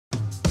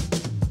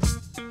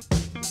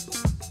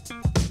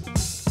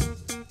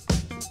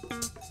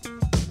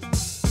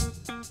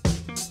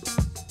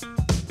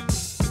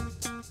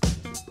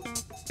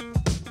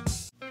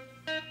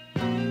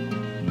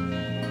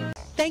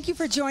Thank you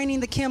for joining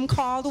the Kim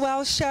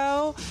Caldwell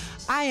Show.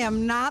 I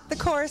am not the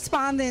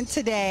correspondent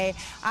today.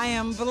 I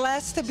am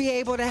blessed to be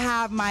able to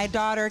have my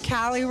daughter,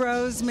 Cali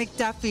Rose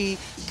McDuffie,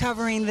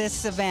 covering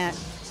this event.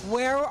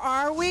 Where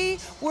are we?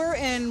 We're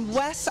in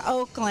West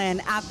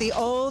Oakland at the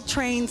old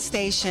train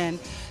station,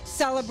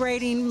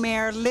 celebrating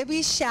Mayor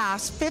Libby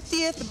Schaaf's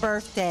 50th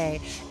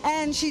birthday.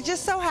 And she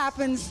just so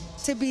happens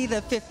to be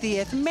the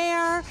 50th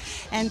mayor,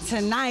 and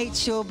tonight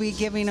she'll be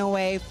giving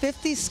away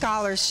 50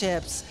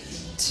 scholarships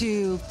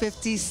to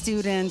 50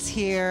 students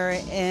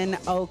here in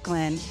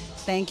Oakland.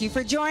 Thank you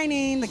for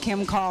joining the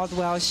Kim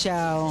Caldwell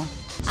Show.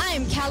 I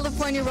am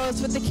California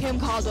Rose with the Kim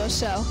Caldwell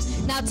Show.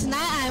 Now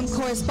tonight I am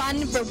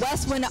correspondent for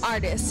West Wind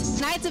Artists.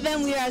 Tonight's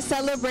event we are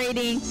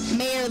celebrating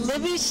Mayor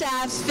Libby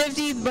Schaaf's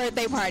 50th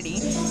birthday party.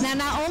 Now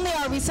not only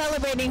are we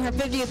celebrating her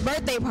 50th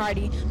birthday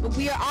party, but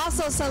we are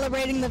also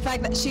celebrating the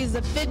fact that she's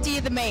the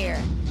 50th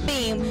mayor.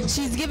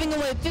 She's giving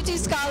away 50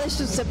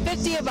 scholarships to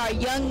 50 of our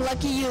young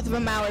lucky youth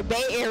from our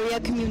Bay Area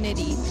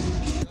community.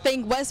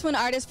 Thank West Wind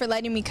Artists for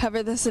letting me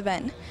cover this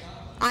event.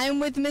 I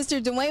am with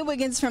Mr. Dwayne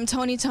Wiggins from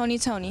Tony.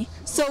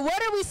 So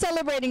what are we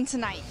celebrating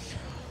tonight?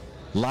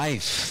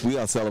 Life.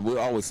 We're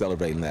always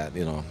celebrating that,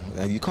 you know.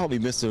 And you call me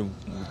Mr.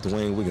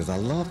 Dwayne Wiggins. I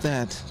love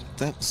that.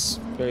 That's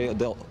very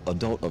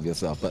adult of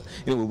yourself. But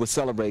anyway, we're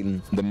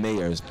celebrating the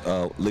mayor's,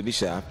 Libby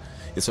Schaaf.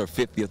 It's her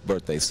 50th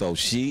birthday. So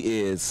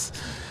it's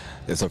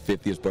her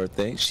 50th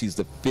birthday. She's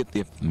the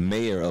 50th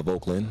mayor of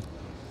Oakland.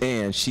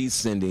 And she's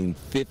sending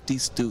 50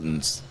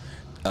 students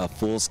a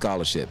full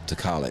scholarship to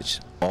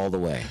college all the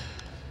way.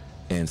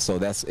 And so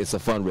it's a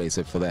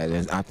fundraiser for that,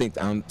 and I think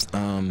I'm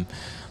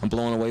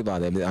blown away by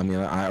that. I mean,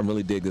 I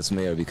really dig this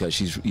mayor because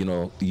she's, you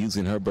know,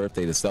 using her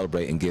birthday to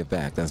celebrate and give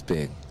back. That's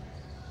big.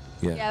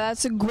 Yeah,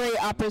 that's a great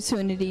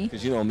opportunity.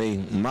 Because you know me,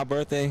 my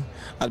birthday,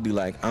 I'd be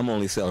like, I'm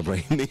only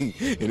celebrating me,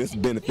 and it's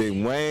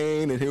benefiting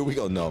Wayne, and here we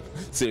go. No,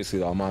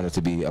 seriously, I'm honored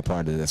to be a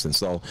part of this. And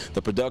so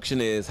the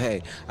production is,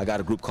 hey, I got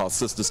a group called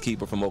Sisters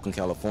Keeper from Oakland,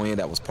 California.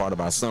 That was part of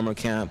our summer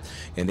camp,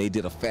 and they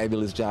did a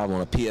fabulous job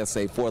on a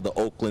PSA for the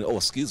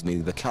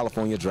the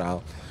California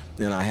drought.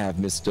 And I have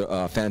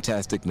Mr.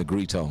 Fantastic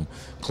Negrito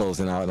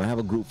closing out. And I have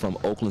a group from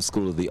Oakland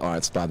School of the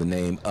Arts by the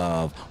name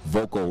of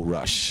Vocal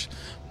Rush.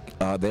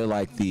 They're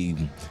like the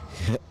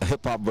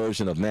hip-hop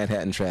version of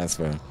Manhattan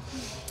Transfer.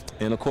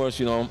 And of course,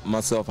 you know,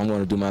 myself, I'm going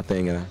to do my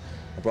thing, and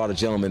I brought a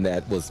gentleman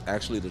that was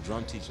actually the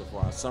drum teacher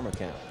for our summer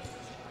camp.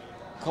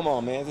 Come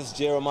on, man, this is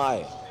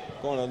Jeremiah.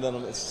 Go on and let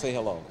him say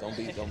hello. Don't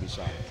be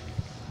shy.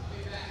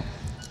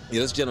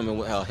 Yeah, this gentleman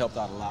helped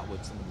out a lot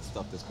with some of the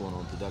stuff that's going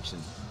on in production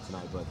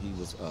tonight, but he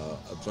was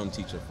a drum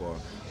teacher for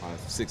our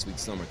 6-week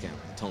summer camp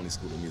at the Tony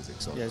School of Music.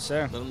 So yes,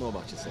 sir. Let them know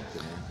about yourself,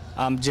 man.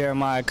 I'm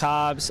Jeremiah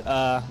Cobbs.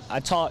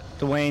 I taught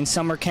Dwayne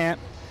summer camp,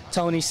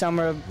 Tony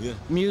Summer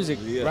Music,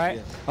 right?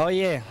 Yeah. Oh,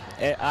 yeah.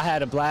 I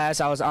had a blast.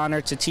 I was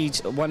honored to teach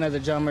one of the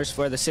drummers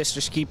for the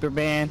Sisters Keeper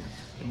band,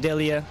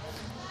 Delia.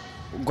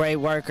 Great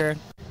worker.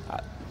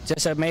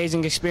 Just an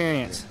amazing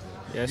experience.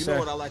 Yes, you know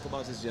what I like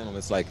about this gentleman?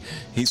 It's like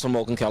he's from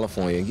Oakland,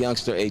 California,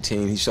 youngster,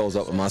 18. He shows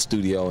up at my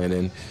studio, and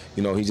then,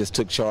 you know, he just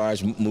took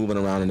charge, moving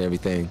around and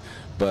everything.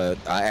 But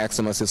I asked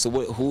him, I said, so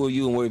who are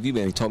you and where have you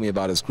been? He told me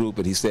about his group,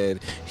 but he said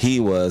he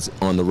was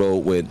on the road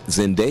with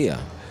Zendaya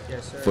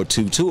for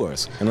 2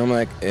 tours. And I'm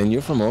like, and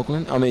you're from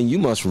Oakland? I mean, you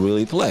must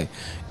really play.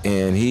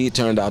 And he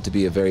turned out to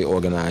be a very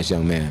organized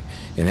young man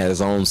and had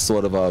his own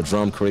sort of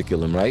drum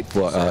curriculum, right?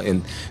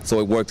 And so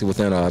it worked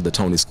within the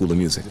Tony School of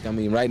Music. I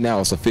mean, right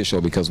now it's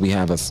official because we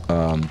have a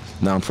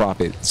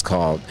nonprofit. It's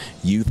called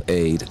Youth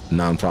Aid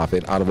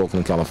Nonprofit out of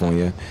Oakland,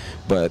 California.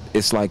 But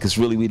it's like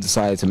we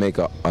decided to make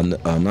a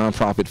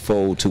nonprofit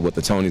fold to what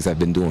the Tonys have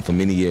been doing for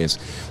many years.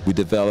 We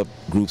developed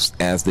groups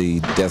as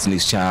the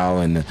Destiny's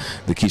Child and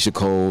the Keisha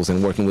Coles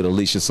and working with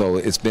Alicia. So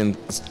it's been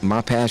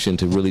my passion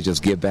to really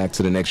just give back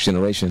to the next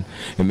generation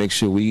and make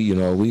sure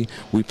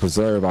we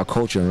preserve our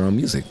culture and our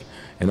music.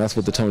 And that's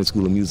what the Tony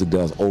School of Music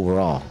does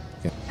overall.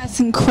 Yeah. That's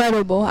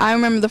incredible. I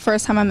remember the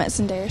first time I met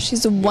Zendaya.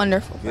 She's a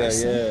wonderful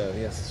person.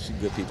 Yes. She's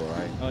good people,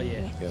 right? Oh,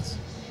 yeah. Yes.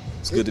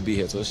 It's good to be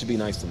here, so it should be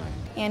nice tonight.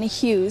 Annie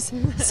Hughes.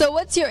 So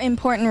what's your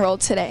important role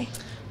today?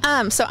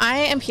 So I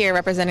am here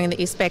representing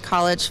the East Bay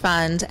College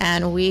Fund,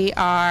 and we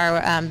are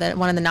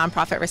one of the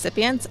nonprofit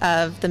recipients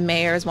of the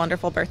mayor's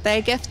wonderful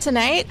birthday gift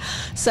tonight.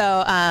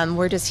 So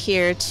we're just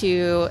here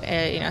to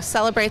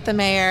celebrate the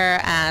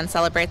mayor and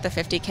celebrate the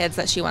 50 kids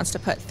that she wants to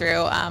put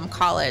through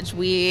college.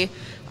 We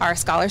are a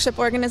scholarship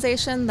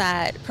organization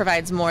that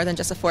provides more than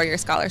just a 4-year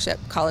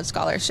college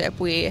scholarship.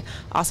 We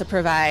also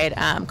provide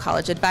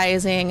college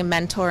advising,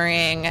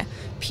 mentoring,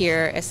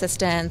 peer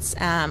assistance,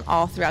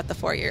 all throughout the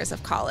 4 years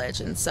of college.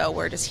 And so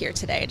we're just here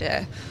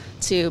today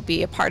to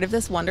be a part of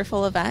this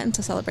wonderful event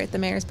to celebrate the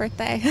mayor's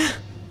birthday.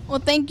 Well,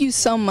 thank you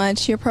so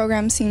much. Your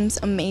program seems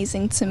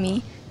amazing to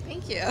me.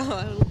 Thank you.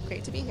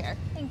 Great to be here.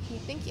 Thank you.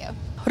 Thank you.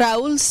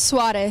 Raul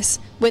Suarez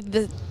with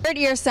the Third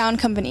Ear Sound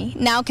Company.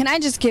 Now, can I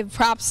just give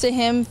props to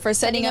him for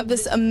setting up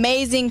this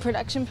amazing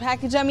production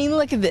package? I mean,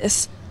 look at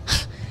this.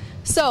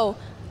 So,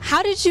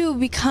 how did you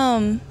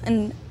become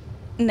an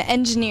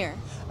engineer?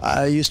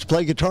 I used to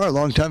play guitar a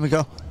long time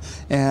ago,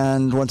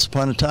 and once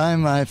upon a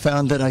time I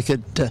found that I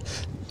could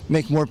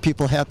make more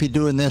people happy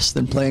doing this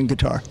than playing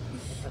guitar.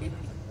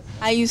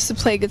 I used to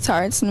play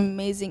guitar. It's an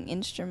amazing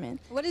instrument.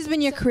 What has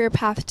been your career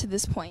path to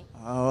this point?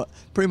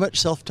 Pretty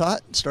much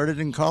self-taught. Started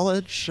in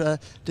college,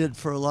 did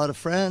for a lot of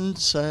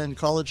friends in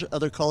college,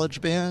 other college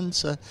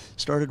bands.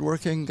 Started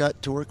working,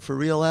 got to work for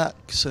Real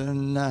Acts,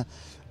 and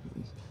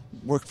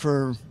worked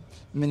for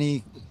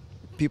many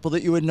people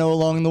that you would know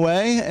along the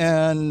way,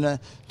 and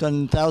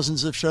done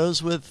thousands of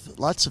shows with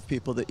lots of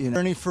people that you know.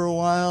 Journey for a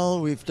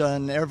while, we've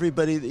done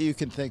everybody that you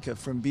can think of,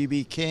 from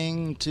B.B.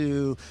 King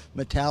to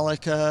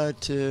Metallica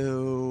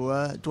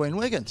to Dwayne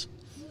Wiggins.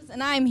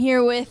 And I'm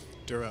here with...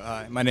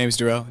 Hi, my name is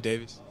Darrell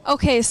Davis.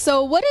 Okay,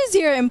 so what is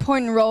your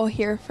important role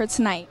here for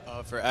tonight?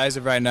 As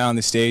of right now on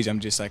the stage, I'm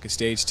just like a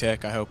stage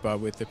tech. I help out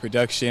with the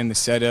production, the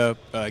setup,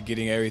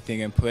 getting everything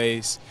in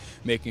place,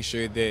 making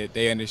sure that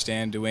they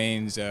understand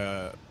Dwayne's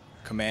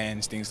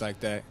commands, things like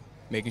that,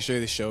 making sure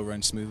the show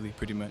runs smoothly,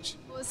 pretty much.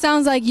 Well, it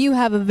sounds like you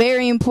have a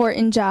very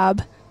important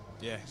job.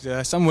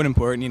 Yeah, somewhat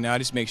important, you know. I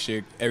just make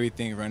sure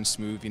everything runs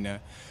smooth, you know.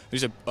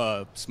 There's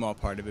a small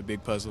part of a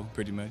big puzzle,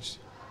 pretty much.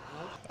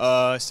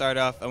 Started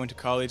off, I went to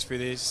college for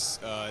this,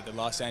 the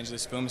Los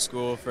Angeles Film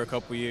School for a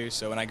couple years.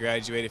 So when I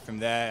graduated from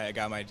that, I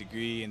got my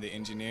degree in the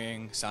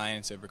engineering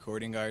science of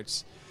recording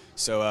arts.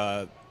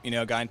 So, you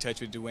know, got in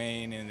touch with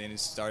Dwayne, and then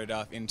started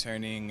off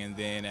interning, and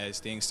then as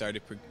things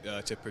started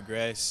to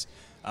progress,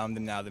 I'm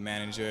now the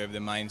manager of the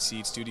Mind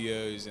Seed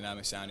Studios, and I'm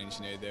a sound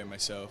engineer there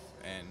myself,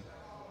 and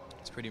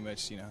it's pretty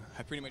much, you know,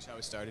 pretty much how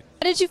it started.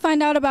 How did you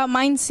find out about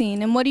Mind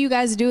Scene, and what do you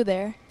guys do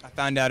there? I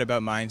found out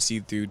about Mind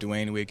Seed through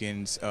Dwayne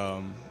Wiggins.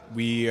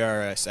 We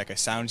are like a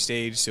sound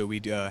stage, so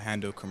we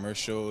handle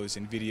commercials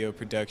and video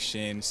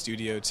production,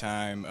 studio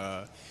time,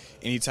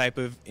 any type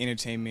of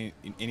entertainment,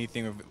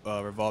 anything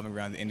revolving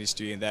around the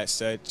industry and that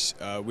such.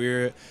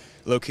 We're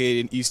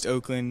located in East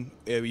Oakland.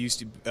 We used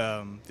to,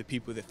 the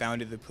people that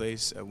founded the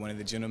place, one of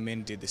the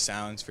gentlemen did the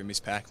sounds for Miss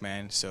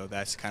Pac-Man, so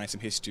that's kind of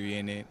some history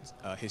in it,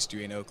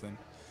 history in Oakland.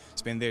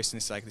 It's been there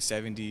since like the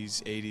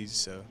 70s, 80s,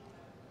 so.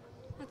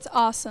 That's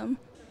awesome.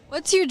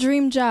 What's your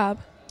dream job?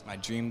 My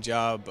dream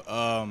job,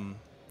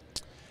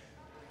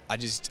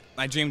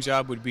 my dream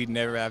job would be to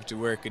never have to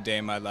work a day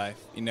in my life,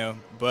 you know.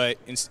 But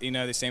you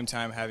know, at the same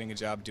time, having a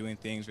job doing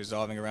things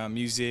revolving around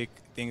music,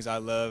 things I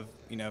love,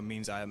 you know,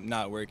 means I'm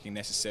not working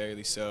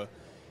necessarily. So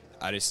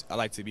I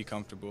like to be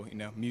comfortable, you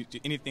know.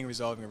 Anything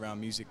revolving around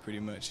music, pretty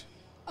much.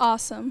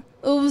 Awesome.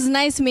 It was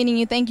nice meeting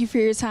you. Thank you for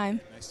your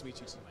time. Nice to meet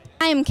you too.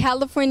 I am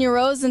California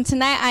Rose, and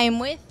tonight I am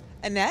with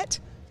Annette.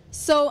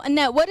 So,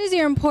 Annette, what is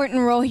your important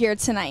role here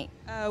tonight?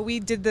 We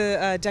did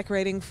the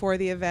decorating for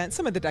the event.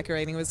 Some of the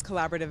decorating was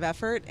collaborative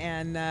effort,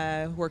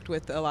 and worked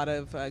with a lot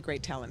of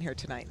great talent here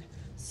tonight.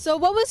 So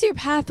what was your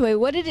pathway?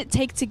 What did it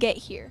take to get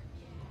here?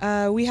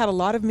 We had a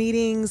lot of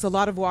meetings, a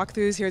lot of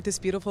walkthroughs here at this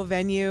beautiful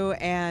venue,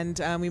 and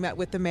we met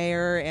with the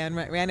mayor and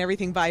ran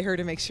everything by her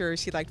to make sure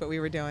she liked what we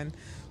were doing.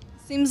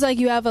 Seems like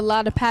you have a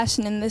lot of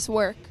passion in this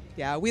work.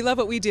 Yeah, we love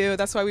what we do.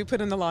 That's why we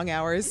put in the long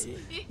hours.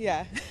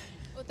 Yeah.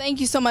 Well, thank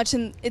you so much,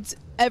 and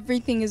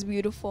everything is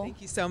beautiful.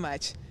 Thank you so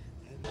much.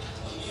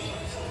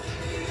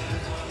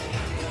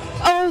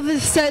 Oh, the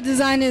set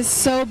design is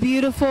so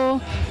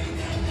beautiful.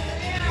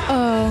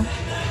 Oh.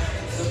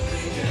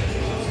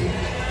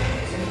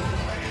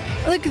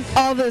 Look at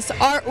all this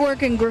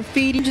artwork and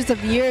graffiti, just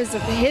of years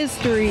of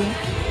history.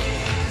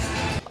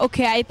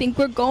 Okay, I think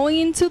we're going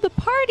into the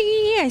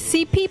party. I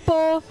see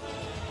people.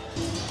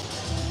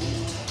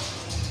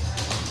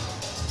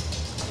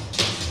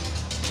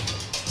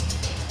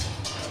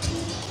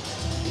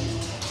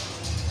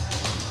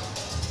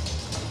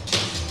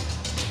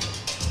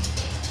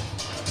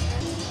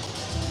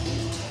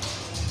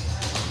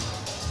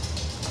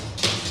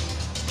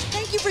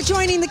 Thank you for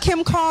joining the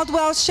Kim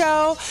Caldwell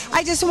Show.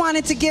 I just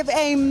wanted to give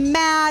a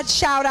mad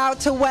shout out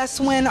to West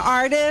Wind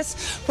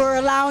Artists for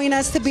allowing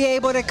us to be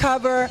able to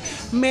cover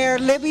Mayor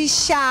Libby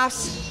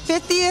Schaaf's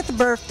 50th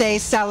birthday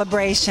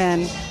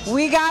celebration.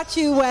 We got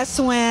you, West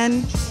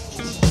Wind.